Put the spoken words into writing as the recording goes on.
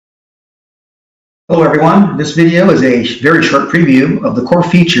Hello everyone, this video is a very short preview of the core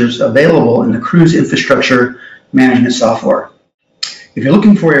features available in the Cruz infrastructure management software. If you're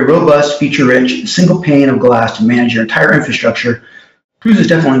looking for a robust, feature-rich, single pane of glass to manage your entire infrastructure, Cruz is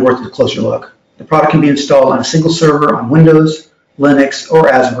definitely worth a closer look. The product can be installed on a single server on Windows, Linux, or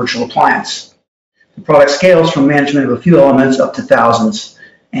as a virtual appliance. The product scales from management of a few elements up to thousands,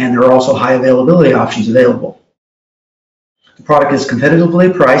 and there are also high availability options available. The product is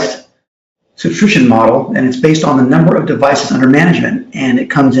competitively priced subscription model, and it's based on the number of devices under management, and it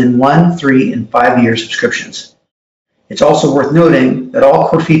comes in 1, 3, and 5-year subscriptions. It's also worth noting that all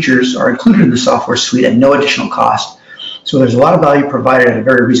core features are included in the software suite at no additional cost, so there's a lot of value provided at a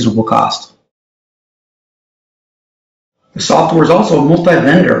very reasonable cost. The software is also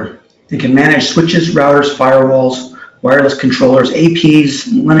multi-vendor and can manage switches, routers, firewalls, wireless controllers, APs,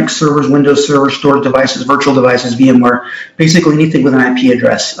 Linux servers, Windows servers, storage devices, virtual devices, VMware, basically anything with an IP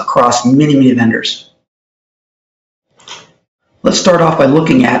address across many vendors. Let's start off by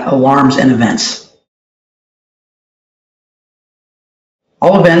looking at alarms and events.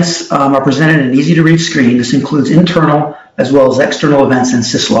 All events are presented in an easy-to-read screen. This includes internal as well as external events and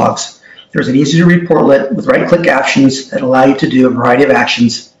syslogs. There's an easy-to-read portlet with right-click actions that allow you to do a variety of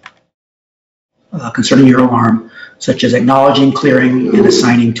actions concerning your alarm, such as acknowledging, clearing, and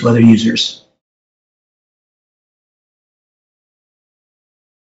assigning to other users.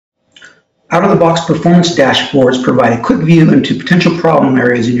 Out-of-the-box performance dashboards provide a quick view into potential problem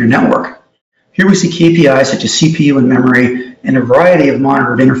areas in your network. Here we see KPIs such as CPU and memory and a variety of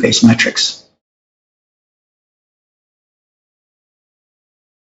monitored interface metrics.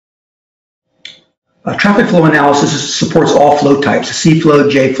 Traffic flow analysis supports all flow types: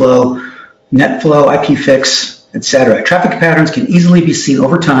 CFlow, JFlow, NetFlow, IPFix, etc. Traffic patterns can easily be seen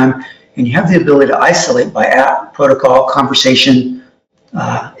over time, and you have the ability to isolate by app, protocol, conversation,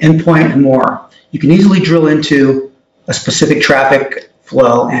 endpoint, and more. You can easily drill into a specific traffic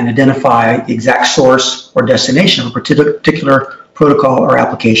flow and identify the exact source or destination of a particular protocol or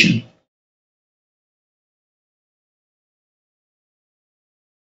application.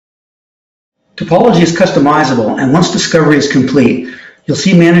 Topology is customizable, and once discovery is complete, you'll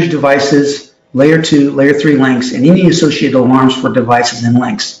see managed devices, layer 2, layer 3 links, and any associated alarms for devices and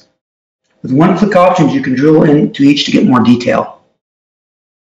links. With one-click options, you can drill into each to get more detail.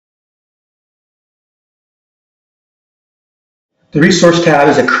 The Resource tab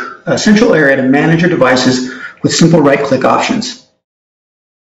is a central area to manage your devices with simple right-click options.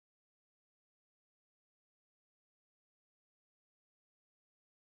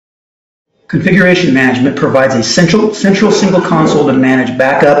 Configuration management provides a central single console to manage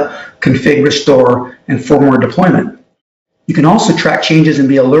backup, config, restore, and firmware deployment. You can also track changes and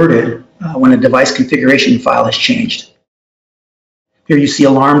be alerted when a device configuration file has changed. Here you see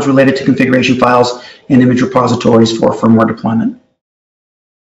alarms related to configuration files and image repositories for firmware deployment.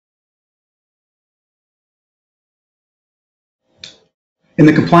 In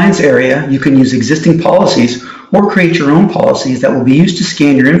the compliance area, you can use existing policies or create your own policies that will be used to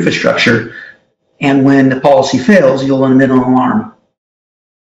scan your infrastructure, and when the policy fails, you'll emit an alarm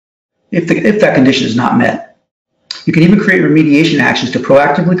if that condition is not met. You can even create remediation actions to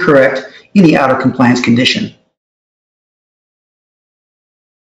proactively correct any out-of-compliance condition.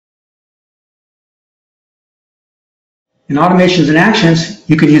 In automations and actions,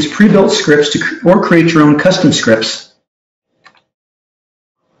 you can use pre-built scripts or create your own custom scripts.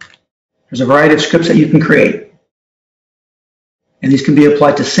 There's a variety of scripts that you can create, and these can be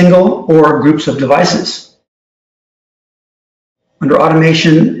applied to single or groups of devices. Under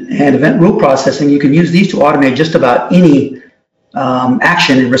automation and event rule processing, you can use these to automate just about any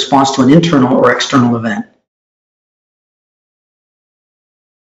action in response to an internal or external event.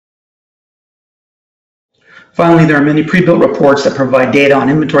 Finally, there are many pre-built reports that provide data on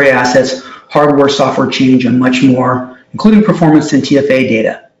inventory assets, hardware, software change, and much more, including performance and TFA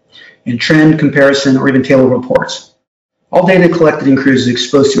data, and trend comparison or even table reports. All data collected in Cruz is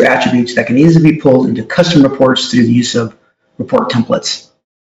exposed through attributes that can easily be pulled into custom reports through the use of report templates.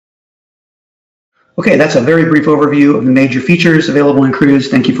 Okay, that's a very brief overview of the major features available in Cruz.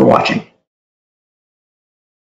 Thank you for watching.